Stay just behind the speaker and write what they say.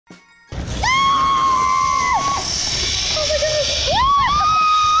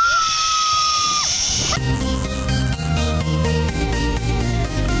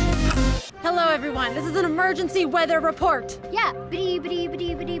emergency weather report. Yeah,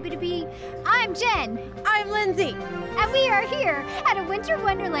 biddy. I'm Jen. I'm Lindsey. And we are here at a Winter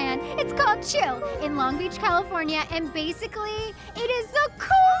Wonderland. It's called Chill in Long Beach, California. And basically, it is the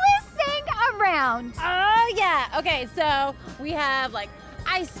coolest thing around. Oh, yeah. Okay, so we have like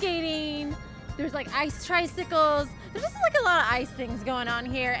ice skating. There's like ice tricycles. There's just like a lot of ice things going on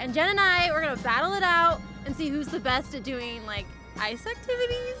here. And Jen and I, we're going to battle it out and see who's the best at doing like ice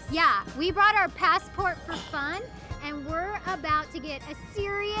activities. Yeah, we brought our passport for fun. And we're about to get a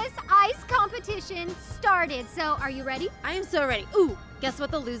serious ice competition started. So, are you ready? I am so ready. Ooh, guess what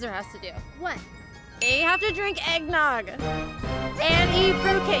the loser has to do? What? They have to drink eggnog and eat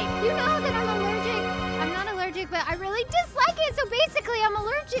fruitcake. You know that I'm allergic. I'm not allergic, but I really dislike it. So basically, I'm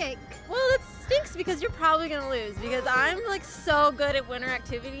allergic. Well, it stinks because you're probably gonna lose because I'm like so good at winter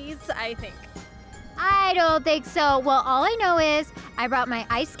activities, I think. I don't think so. Well, all I know is I brought my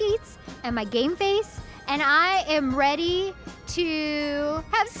ice skates and my game face. And I am ready to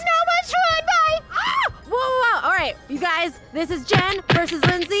have so much fun. Bye! Ah! Whoa. All right, you guys, this is Jen versus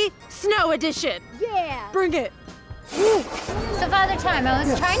Lindsey, Snow Edition. Yeah. Bring it. So, Father Time, I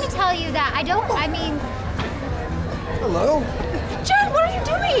was trying to tell you that Hello. Jen, what are you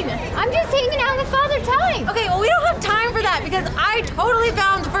doing? I'm just hanging out with Father Time. Okay, well, we don't have time for that because I totally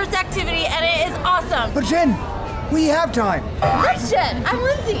found the first activity and it is awesome. But Jen, we have time. That's Jen. I'm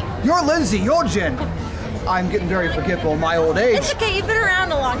Lindsey. You're Lindsey. You're Jen. I'm getting very forgetful in my old age. It's okay, you've been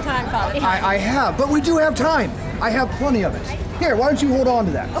around a long time, probably. I have, but we do have time. I have plenty of it. Here, why don't you hold on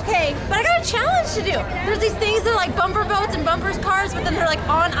to that? Okay, but I got a challenge to do. There's these things that are like bumper boats and bumpers cars, but then they're like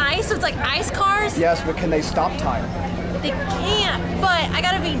on ice, so it's like ice cars. Yes, but can they stop time? They can't, but I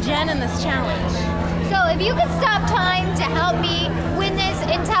gotta beat Jen in this challenge. So, if you could stop time to help me win this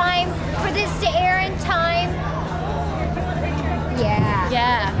in time for this to air in time.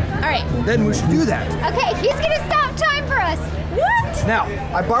 Yeah. All right. Then we should do that. Okay, he's gonna stop time for us. What? Now,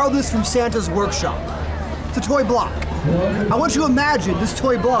 I borrowed this from Santa's workshop. It's a toy block. I want you to imagine this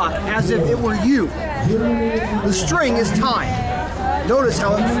toy block as if it were you. The string is time. Notice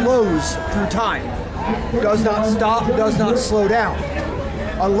how it flows through time. Does not stop, does not slow down.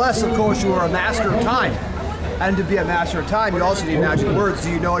 Unless, of course, you are a master of time. And to be a master of time, you also need magic words.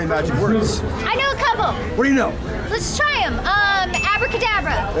 Do you know any magic words? I know a couple. What do you know? Let's try them.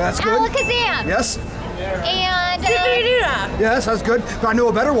 Abracadabra. That's good. Alakazam. Yes? And, Zippity-doo-dah. Yes, that's good. But I know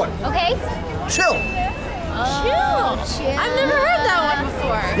a better one. okay. Chill. Chill. I've never heard that one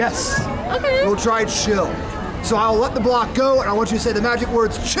before. Yes. Okay. We'll try chill. So I'll let the block go, and I want you to say the magic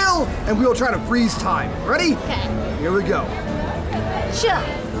words chill, and we'll try to freeze time. Ready? Okay. Here we go. Chill.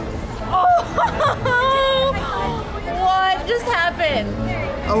 Oh, what just happened?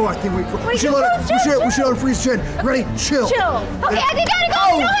 Oh, I think we should you let it. froze We should unfreeze Jen. Ready? Chill. Chill. Okay, I think I gotta go.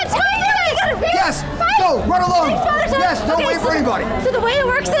 Oh. We don't have time for this. Yes. Bye. Go. Run along. Thanks, Father Time. Yes. Don't Okay, wait for anybody. So the way it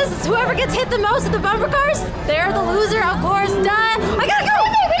works is whoever gets hit the most with the bumper cars, they're the loser, of course. Duh. I gotta go.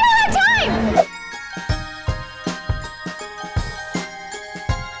 Okay, we don't have time.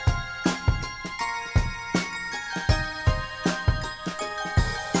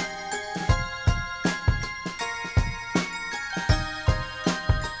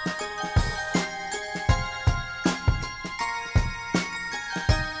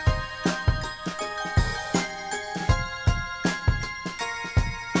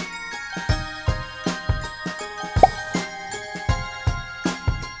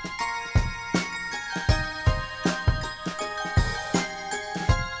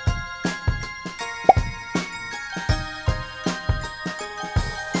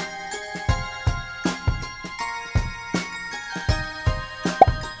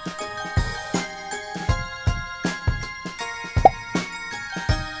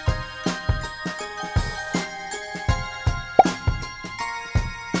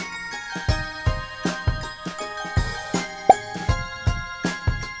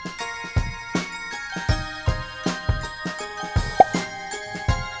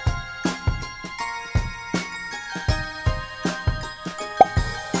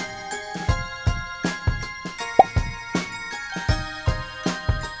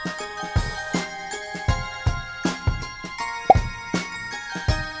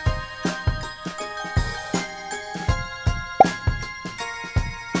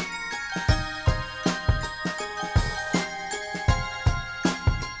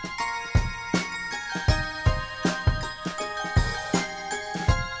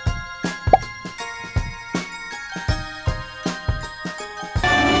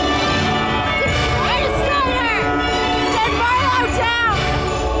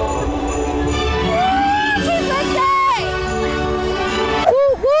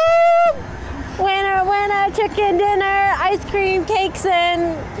 cream cakes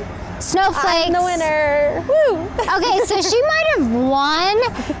and snowflakes. I'm the winner. Woo! Okay, so she might have won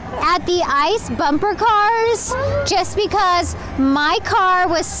at the ice bumper cars just because my car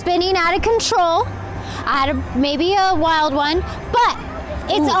was spinning out of control. I had maybe a wild one, but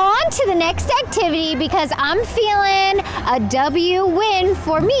it's on to the next activity because I'm feeling a W win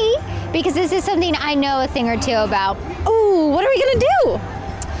for me because this is something I know a thing or two about. Ooh, what are we gonna do?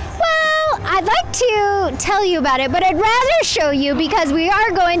 Well, I'd like to tell you about it, but I'd rather show you because we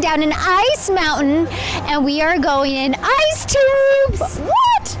are going down an ice mountain and we are going in ice tubes.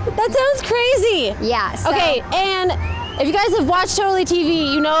 What? That sounds crazy. Yeah. So Okay, and if you guys have watched Totally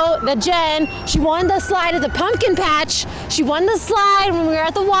TV, you know that Jen, she won the slide at the pumpkin patch. She won the slide when we were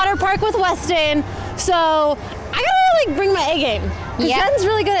at the water park with Weston. So I gotta like bring my A game. 'Cause Yeah. Jen's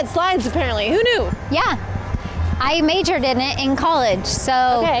really good at slides apparently. Who knew? Yeah. I majored in it in college, so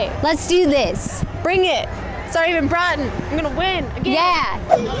Okay. let's do this. Bring it. It's already been brought in. I'm gonna win again. Yeah.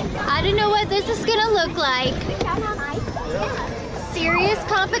 I don't know what this is gonna look like. Serious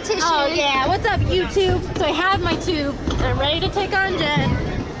competition. Oh yeah, what's up YouTube? So I have my tube and I'm ready to take on Jen.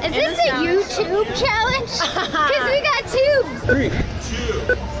 Is this a YouTube challenge? Because we got tubes. 3,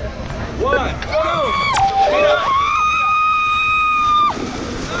 2, 1, go!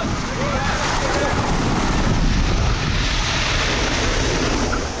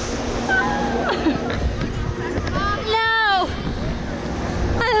 No!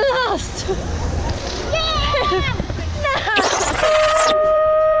 I lost! Yeah!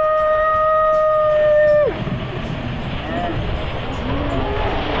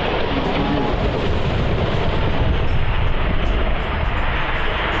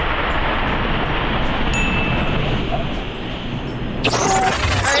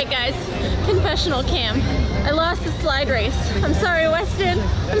 Alright guys, confessional cam. I lost the slide race. I'm sorry Weston,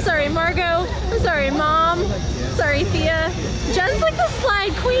 I'm sorry Margot, I'm sorry Mom, sorry Thea. Jen's like the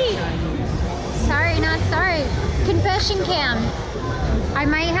slide queen. Sorry, not sorry. Confession cam. I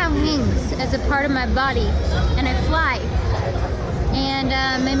might have wings as a part of my body, and I fly. And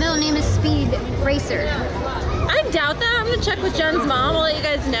my middle name is Speed Racer. I doubt that. I'm gonna check with Jen's mom. I'll let you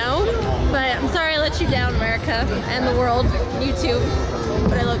guys know. But I'm sorry I let you down, America and the world, YouTube.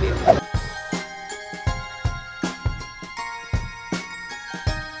 But I love you.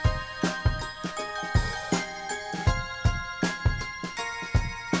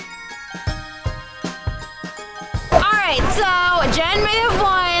 Alright, so Jen may have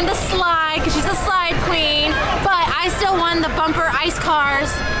won the slide because she's a slide queen, but I still won the bumper ice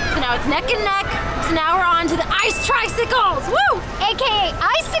cars. So now it's neck and neck. So now we're on to the ice tricycles. Woo! AKA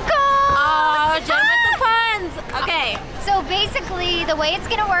icicles! Oh, Jen with the puns. Okay. So basically, the way it's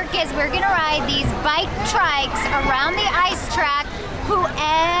gonna work is we're gonna ride these bike trikes around the ice track.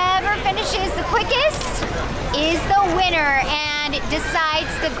 Whoever finishes the quickest is the winner and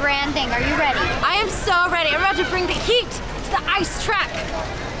decides the grand thing. Are you ready? I am so ready. I'm about to bring the heat to the ice track.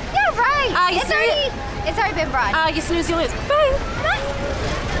 Yeah, right. You It's already been brought. You snooze, you lose. Bye.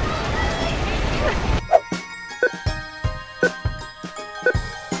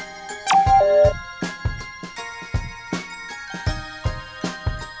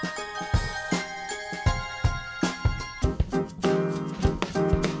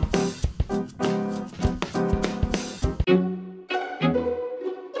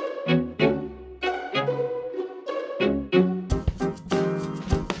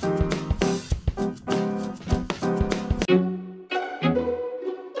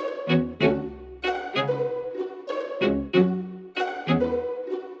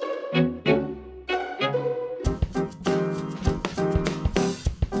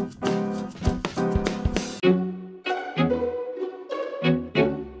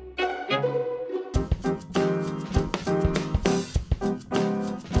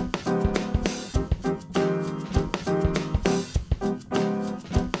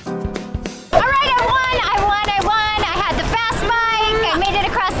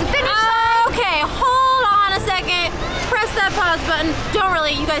 Don't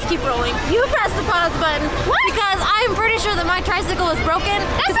really, you guys keep rolling. You press the pause button. What? Because I'm pretty sure that my tricycle was broken.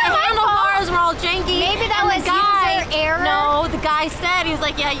 That's not my handlebars were all janky. Maybe that was user error. No, the guy said, he was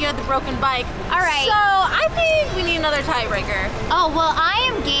like, yeah, you had the broken bike. All right. So I think we need another tiebreaker. Oh, well, I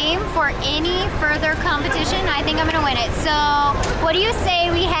am game for any further competition. I think I'm gonna win it. So what do you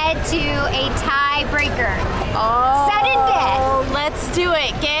say we head to a tiebreaker? Oh. Sudden death. Let's do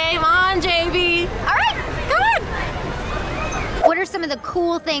it. Game on, JB. All right. Come on. What are some of the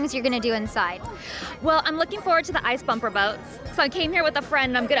cool things you're gonna do inside? Well, I'm looking forward to the ice bumper boats. So I came here with a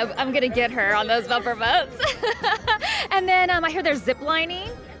friend. I'm gonna get her on those bumper boats. And then I hear there's zip lining.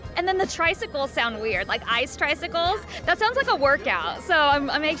 And then the tricycles sound weird, like ice tricycles. That sounds like a workout, so I'm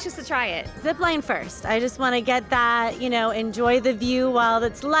anxious to try it. Zip line first. I just want to get that, you know, enjoy the view while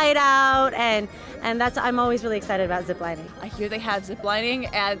it's light out, and that's, I'm always really excited about zip lining. I hear they have zip lining,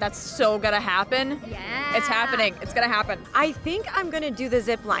 and that's so gonna happen. Yeah. It's happening. It's gonna happen. I think I'm gonna do the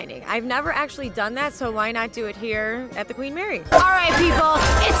zip lining. I've never actually done that, so why not do it here at the Queen Mary? All right, people,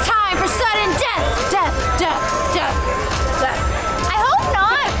 it's time for sudden death, death, death, death, death. I hope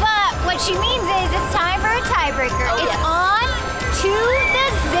not, but what she means is it's time for a tiebreaker. It's on to the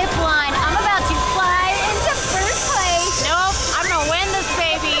zip line. I'm about to fly into first place. Nope, I'm gonna win this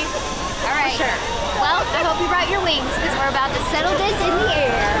baby. All right. For sure. Well, I hope you brought your wings because we're about to settle this in the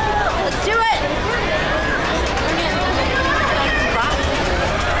air. Let's do it.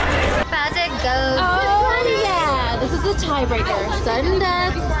 About to go. Oh yeah, this is the tiebreaker. Sudden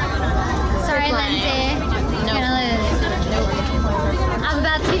death. Sorry, Lindsay. You're gonna lose. I'm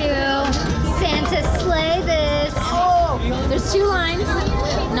about to Santa slay this. There's two lines,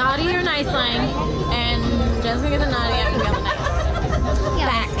 naughty or nice line, and Jen's gonna get the naughty, I'm gonna get the nice.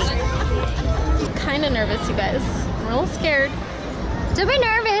 Yeah. Kind of nervous, you guys. I'm a little scared. Don't be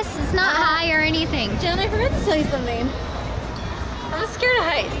nervous. It's not high or anything. Jen, I forgot to tell you something. I'm scared of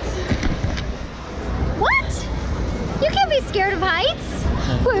heights. What? You can't be scared of heights.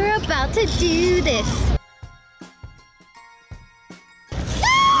 We're about to do this.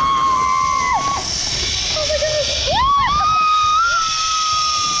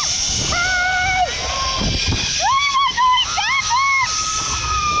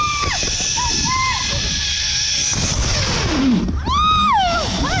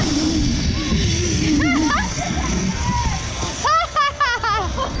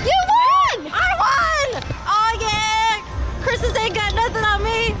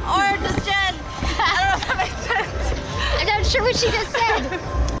 What she just said.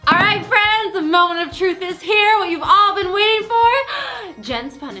 All right, friends, the moment of truth is here. What you've all been waiting for.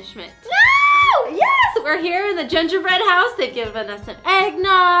 Jen's punishment. No! Yes, we're here in the gingerbread house. They've given us an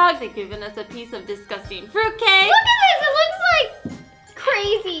eggnog. They've given us a piece of disgusting fruitcake. Look at this. It looks like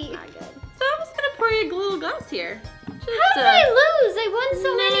crazy. Not good. So I'm just gonna pour you a little glass here. Just, How did I lose? I won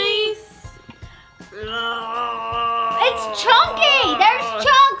so many. nice. It's chunky. There's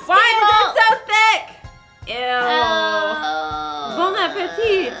chunks. Why people. is it so thick? Ew. Oh. Bon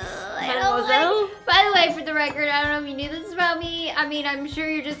appetit, I don't mademoiselle. like. By the way, for the record, I don't know if you knew this about me. I mean, I'm sure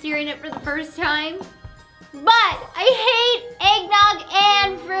you're just hearing it for the first time. But I hate eggnog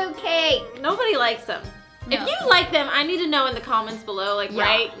and fruitcake. Nobody likes them. No. If you like them, I need to know in the comments below, like Yeah.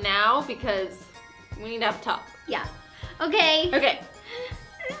 right now, because we need to have a talk. Yeah. Okay. Okay.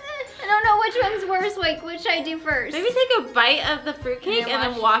 I don't know which one's worse. Like, which should I do first? Maybe take a bite of the fruitcake and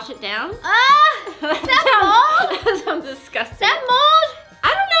then wash it down. Ah! Is that mold? That sounds disgusting. Is that mold? I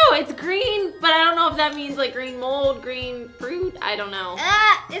don't know. It's green, but I don't know if that means like green mold, green fruit. I don't know.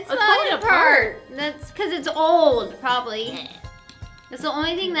 It's falling falling apart. apart. That's because it's old, probably. That's the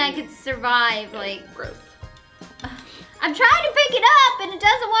only thing that could survive. Like, Gross. I'm trying to pick it up and it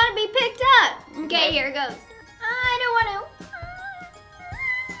doesn't want to be picked up. Okay, here it goes. I don't want to.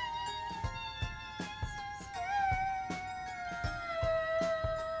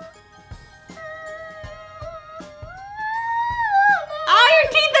 Oh,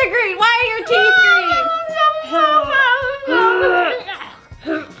 your teeth are green. Why are your teeth green?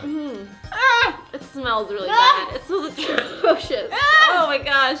 It smells really bad. It smells atrocious. Oh my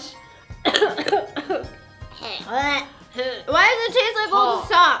gosh. Why does it taste like old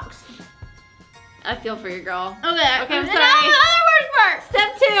socks? I feel for you, girl. Okay, Okay, I'm and sorry. now the other worst part. Step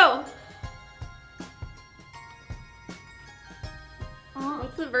 2.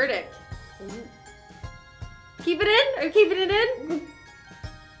 What's the verdict? Keep it in? Are you keeping it in?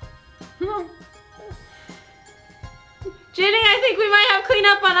 Jenny, I think we might have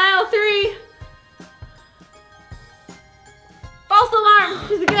cleanup on aisle 3. False alarm.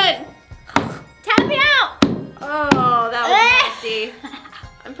 She's good. Tap me out. Oh, that was nasty.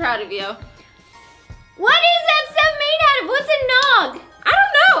 I'm proud of you. What is that stuff made out of? What's a nog? I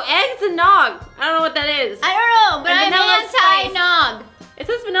don't know. Eggs and nog. I don't know what that is. I don't know, but And I'm vanilla spice. anti-nog. It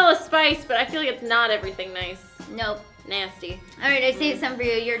says vanilla spice, but I feel like it's not everything nice. Nope. Nasty. All right, I saved some for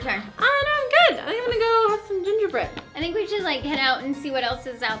you. Your turn. Oh, no, I'm good. I think I'm gonna go have some gingerbread. I think we should like head out and see what else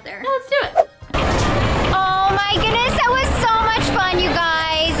is out there. Yeah, let's do it. Oh my goodness, that was so much fun, you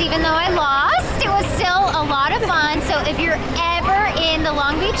guys. Even though I lost, it was still a lot of fun. So if you're ever in the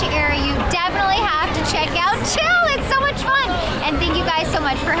Long Beach area, you definitely have to check out Chill. It's so much fun. And thank you guys so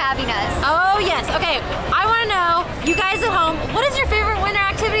much for having us. Oh yes, okay. I want to know, you guys at home, what is your favorite winter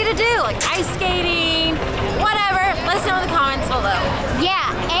activity to do? Like ice skating, whatever. Let us know in the comments below. Yeah,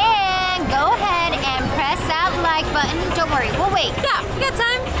 and go ahead and press that like button. Don't worry, we'll wait. Yeah, we got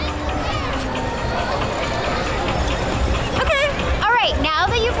time. Okay. All right, now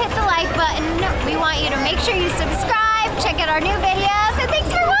that you've hit the like button, we want you to make sure you subscribe, check out our new videos.